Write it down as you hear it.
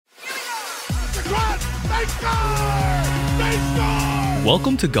the cross! They score! They score!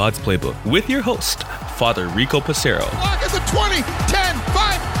 Welcome to God's Playbook with your host, Father Rico Passero. Lock at the 20, 10,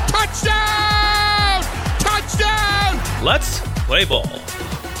 5, touchdown! Touchdown! Let's play ball.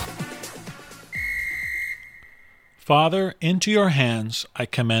 Father, into your hands I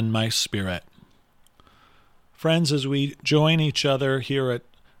commend my spirit. Friends, as we join each other here at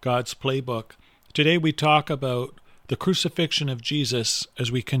God's Playbook, today we talk about the crucifixion of Jesus as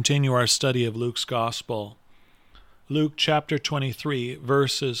we continue our study of Luke's Gospel. Luke chapter 23,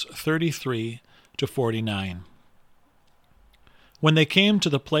 verses 33 to 49. When they came to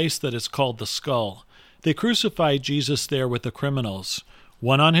the place that is called the Skull, they crucified Jesus there with the criminals,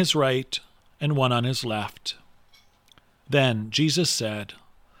 one on his right and one on his left. Then Jesus said,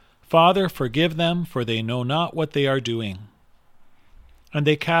 Father, forgive them, for they know not what they are doing. And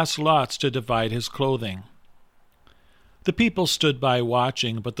they cast lots to divide his clothing. The people stood by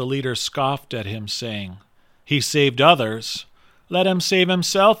watching, but the leader scoffed at him, saying, He saved others. Let him save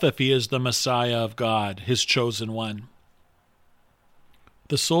himself if he is the Messiah of God, his chosen one.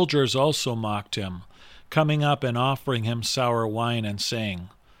 The soldiers also mocked him, coming up and offering him sour wine and saying,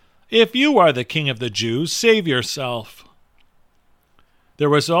 If you are the king of the Jews, save yourself. There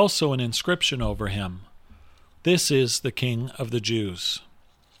was also an inscription over him, This is the King of the Jews.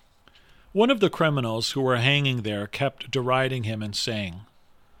 One of the criminals who were hanging there kept deriding him and saying,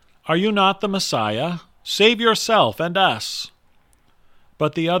 Are you not the Messiah? Save yourself and us.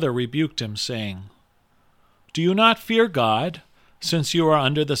 But the other rebuked him, saying, Do you not fear God, since you are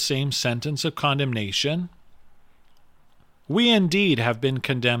under the same sentence of condemnation? We indeed have been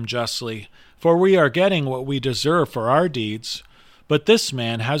condemned justly, for we are getting what we deserve for our deeds, but this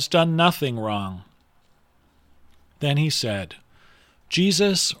man has done nothing wrong. Then he said,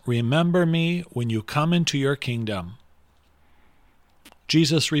 Jesus, remember me when you come into your kingdom.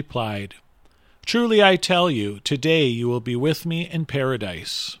 Jesus replied, Truly I tell you, today you will be with me in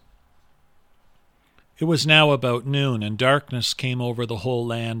paradise. It was now about noon, and darkness came over the whole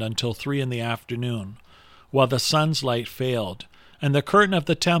land until 3 p.m, while the sun's light failed, and the curtain of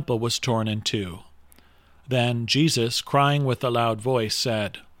the temple was torn in two. Then Jesus, crying with a loud voice,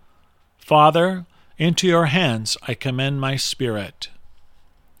 said, Father, into your hands I commend my spirit.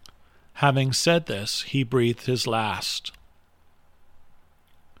 Having said this, he breathed his last.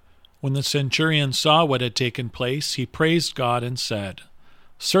 When the centurion saw what had taken place, he praised God and said,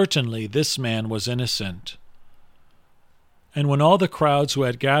 Certainly this man was innocent. And when all the crowds who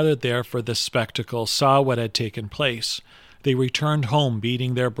had gathered there for this spectacle saw what had taken place, they returned home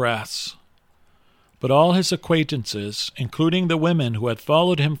beating their breasts. But all his acquaintances, including the women who had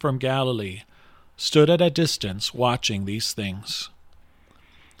followed him from Galilee, stood at a distance watching these things.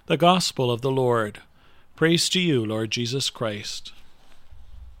 The Gospel of the Lord. Praise to you, Lord Jesus Christ.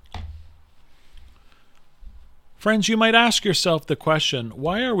 Friends, you might ask yourself the question,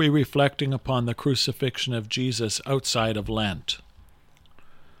 why are we reflecting upon the crucifixion of Jesus outside of Lent?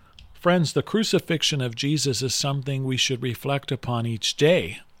 Friends, the crucifixion of Jesus is something we should reflect upon each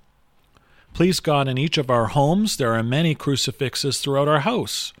day. Please God, in each of our homes, there are many crucifixes throughout our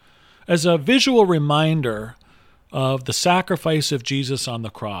house, as a visual reminder of the sacrifice of Jesus on the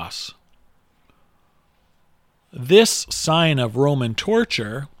cross. This sign of Roman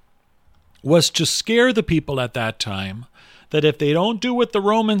torture was to scare the people at that time that if they don't do what the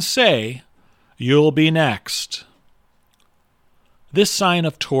Romans say, you'll be next. This sign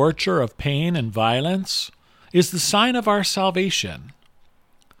of torture, of pain and violence, is the sign of our salvation.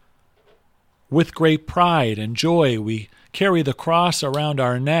 With great pride and joy, we carry the cross around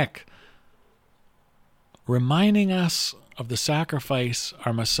our neck, reminding us of the sacrifice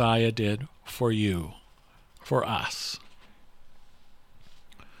our Messiah did for you, for us.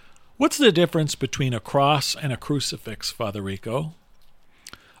 What's the difference between a cross and a crucifix, Father Rico?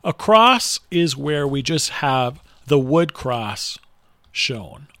 A cross is where we just have the wood cross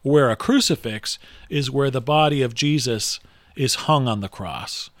shown, where a crucifix is where the body of Jesus is hung on the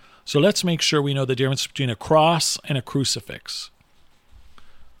cross. So let's make sure we know the difference between a cross and a crucifix.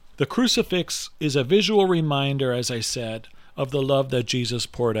 The crucifix is a visual reminder, as I said, of the love that Jesus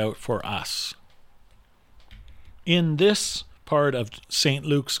poured out for us. In this part of St.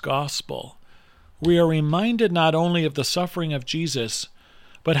 Luke's Gospel, we are reminded not only of the suffering of Jesus,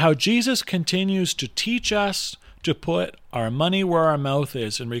 but how Jesus continues to teach us to put our money where our mouth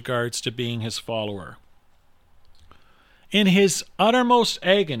is in regards to being his follower. In his uttermost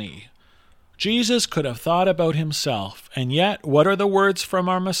agony, Jesus could have thought about himself, and yet, what are the words from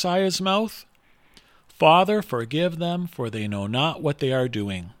our Messiah's mouth? Father, forgive them, for they know not what they are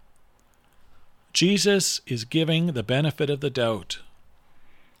doing. Jesus is giving the benefit of the doubt.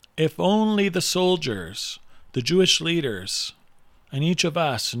 If only the soldiers, the Jewish leaders, and each of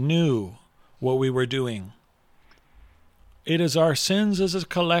us knew what we were doing. It is our sins as a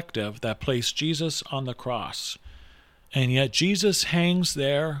collective that place Jesus on the cross, and yet Jesus hangs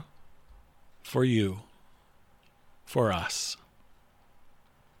there for you, for us.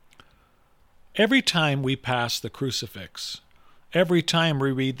 Every time we pass the crucifix, every time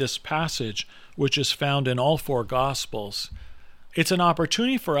we read this passage, which is found in all four Gospels, it's an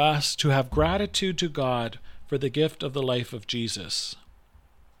opportunity for us to have gratitude to God for the gift of the life of Jesus.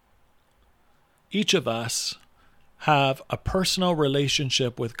 Each of us have a personal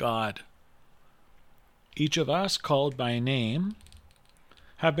relationship with God. Each of us, called by name,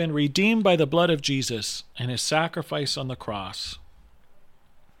 have been redeemed by the blood of Jesus and his sacrifice on the cross.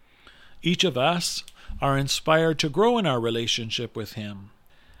 Each of us are inspired to grow in our relationship with him.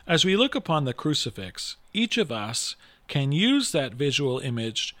 As we look upon the crucifix, each of us can use that visual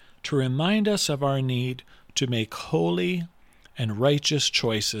image to remind us of our need to make holy and righteous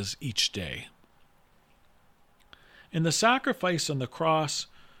choices each day. In the sacrifice on the cross,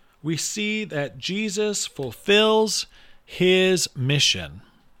 we see that Jesus fulfills his mission.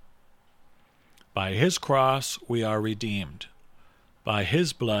 By his cross, we are redeemed. By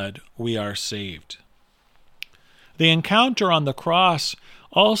his blood, we are saved. The encounter on the cross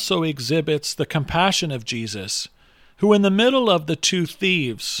also exhibits the compassion of Jesus, who in the middle of the two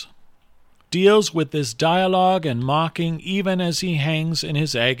thieves deals with this dialogue and mocking even as he hangs in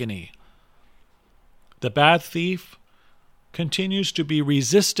his agony. The bad thief continues to be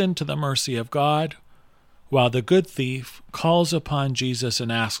resistant to the mercy of God, while the good thief calls upon Jesus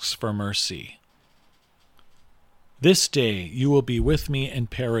and asks for mercy. This day you will be with me in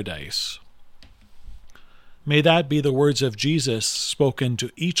paradise. May that be the words of Jesus spoken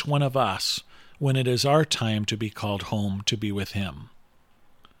to each one of us when it is our time to be called home to be with him.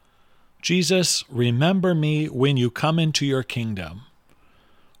 Jesus, remember me when you come into your kingdom.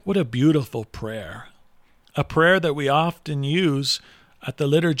 What a beautiful prayer. A prayer that we often use at the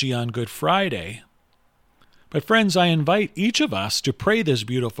liturgy on Good Friday. But friends, I invite each of us to pray this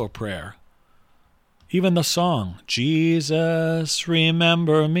beautiful prayer. Even the song, Jesus,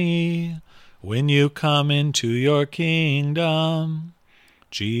 remember me when you come into your kingdom.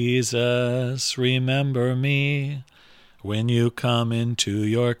 Jesus, remember me when you come into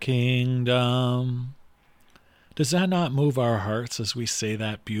your kingdom. Does that not move our hearts as we say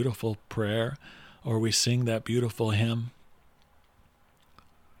that beautiful prayer or we sing that beautiful hymn?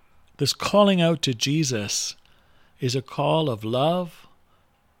 This calling out to Jesus is a call of love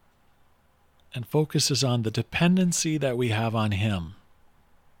and focuses on the dependency that we have on him.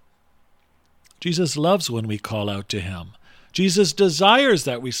 Jesus loves when we call out to him. Jesus desires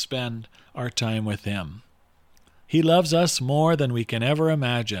that we spend our time with him. He loves us more than we can ever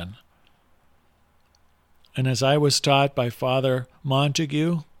imagine. And as I was taught by Father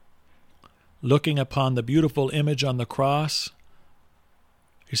Montague, looking upon the beautiful image on the cross,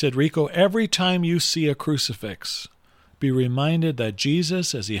 he said, Rico, every time you see a crucifix, be reminded that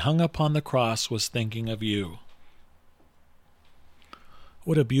Jesus, as he hung upon the cross, was thinking of you.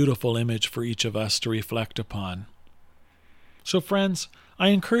 What a beautiful image for each of us to reflect upon. So friends, I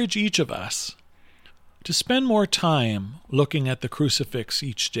encourage each of us to spend more time looking at the crucifix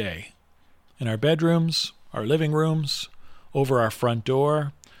each day, in our bedrooms, our living rooms, over our front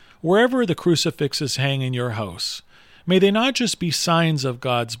door, wherever the crucifixes hang in your house. May they not just be signs of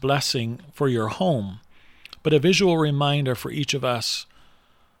God's blessing for your home, but a visual reminder for each of us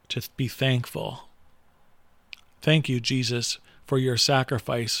to be thankful. Thank you, Jesus, for your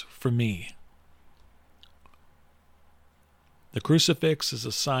sacrifice for me. The crucifix is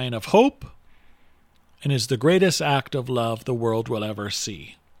a sign of hope and is the greatest act of love the world will ever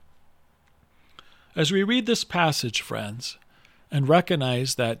see. As we read this passage, friends, and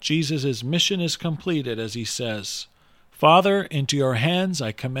recognize that Jesus' mission is completed as he says, Father, into your hands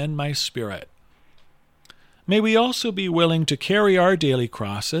I commend my spirit. May we also be willing to carry our daily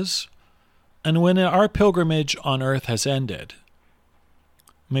crosses, and when our pilgrimage on earth has ended,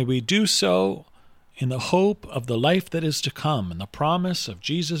 may we do so in the hope of the life that is to come and the promise of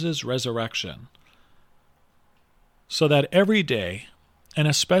Jesus' resurrection, so that every day, and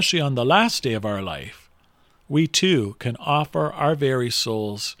especially on the last day of our life, we too can offer our very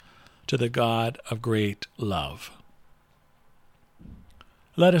souls to the God of great love.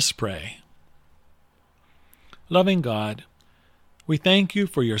 Let us pray. Loving God, we thank you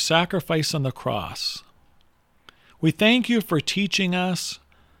for your sacrifice on the cross. We thank you for teaching us.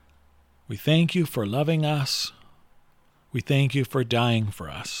 We thank you for loving us. We thank you for dying for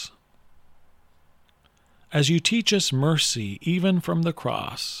us. As you teach us mercy even from the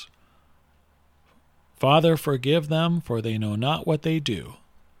cross, Father, forgive them, for they know not what they do.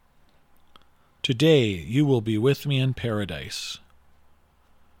 Today you will be with me in paradise.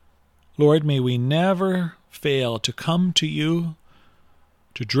 Lord, may we never fail to come to you,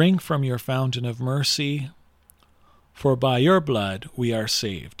 to drink from your fountain of mercy, for by your blood we are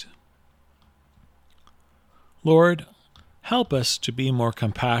saved. Lord, help us to be more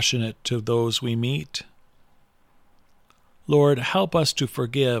compassionate to those we meet. Lord, help us to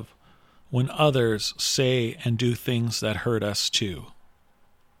forgive when others say and do things that hurt us too.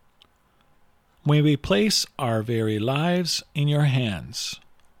 May we place our very lives in your hands.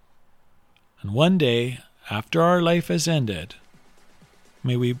 And one day, after our life has ended,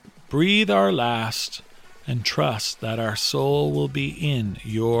 may we breathe our last and trust that our soul will be in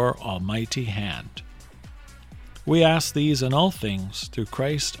your almighty hand. We ask these and all things through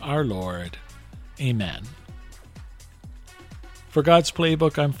Christ our Lord. Amen. For God's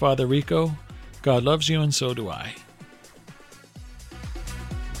Playbook, I'm Father Rico. God loves you, and so do I.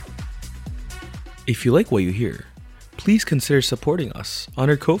 If you like what you hear, please consider supporting us on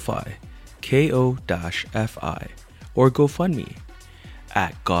our Ko-Fi, Ko-Fi, or GoFundMe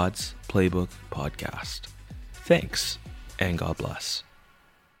at God's Playbook Podcast. Thanks, and God bless.